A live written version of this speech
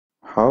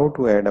How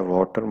to add a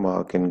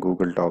watermark in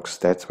Google Docs,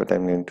 that's what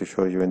I'm going to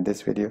show you in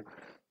this video.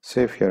 So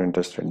if you're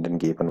interested, then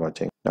keep on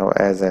watching. Now,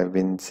 as I've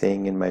been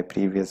saying in my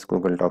previous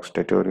Google Docs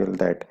tutorial,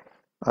 that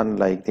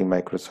unlike the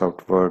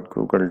Microsoft Word,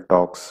 Google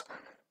Docs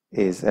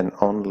is an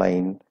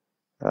online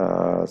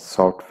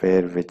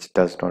software which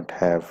does not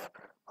have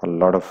a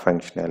lot of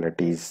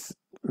functionalities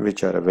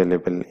which are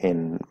available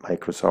in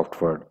Microsoft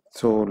Word.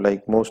 So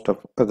like most of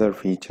other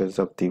features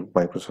of the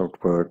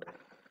Microsoft Word,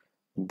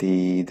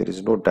 there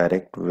is no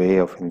direct way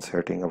of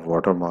inserting a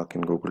watermark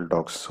in Google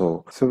Docs.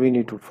 So we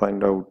need to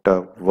find out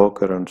a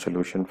workaround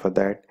solution for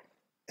that.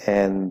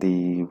 And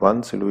the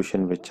one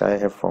solution which I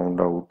have found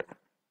out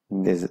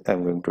is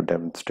I'm going to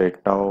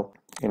demonstrate now.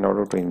 In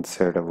order to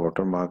insert a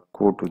watermark,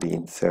 go to the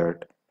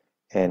insert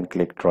and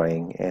click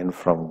drawing, and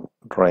from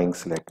drawing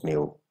select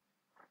new.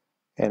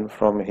 And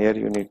from here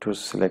you need to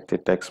select the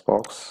text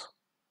box.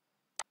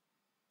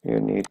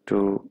 You need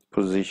to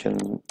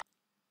position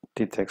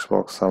the text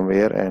box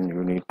somewhere, and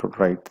you need to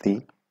write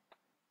the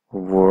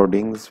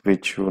wordings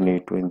which you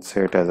need to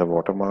insert as a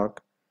watermark.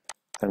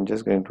 I'm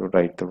just going to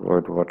write the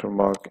word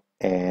watermark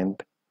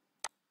and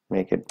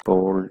make it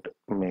bold,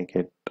 make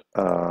it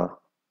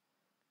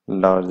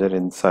larger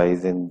in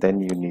size, and then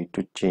you need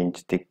to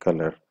change the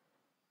color.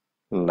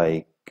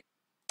 Like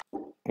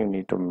you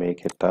need to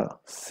make it a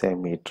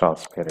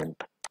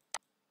semi-transparent.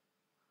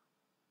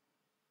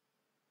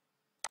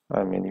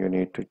 I mean, you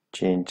need to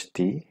change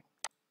the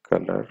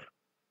color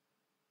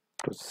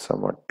to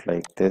somewhat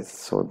like this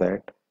so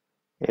that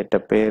it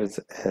appears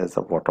as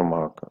a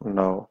watermark.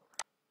 Now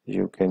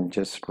you can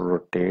just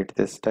rotate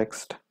this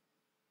text,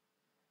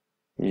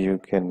 you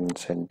can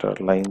center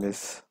line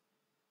this,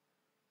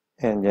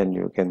 and then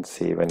you can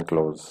save and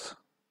close.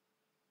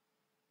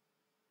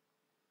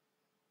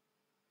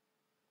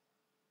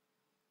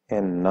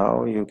 And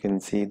now you can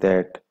see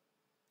that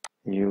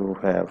you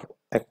have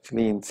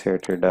actually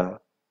inserted a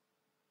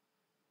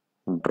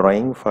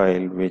drawing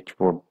file which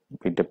would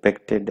be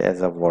depicted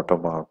as a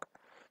watermark.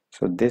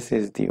 So this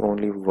is the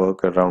only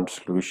workaround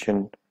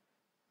solution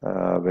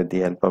with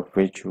the help of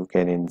which you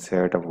can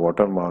insert a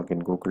watermark in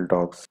Google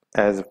Docs.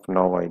 As of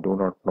now, I do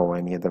not know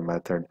any other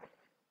method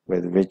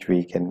with which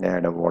we can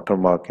add a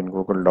watermark in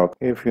Google Docs.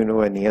 If you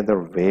know any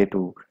other way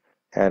to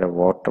add a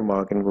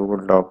watermark in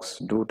Google Docs,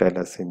 do tell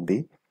us in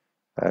the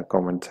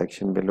comment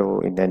section below.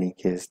 In any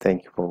case,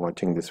 thank you for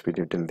watching this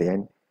video till the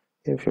end.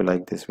 If you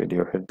like this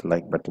video, hit the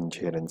like button,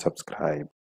 share and subscribe.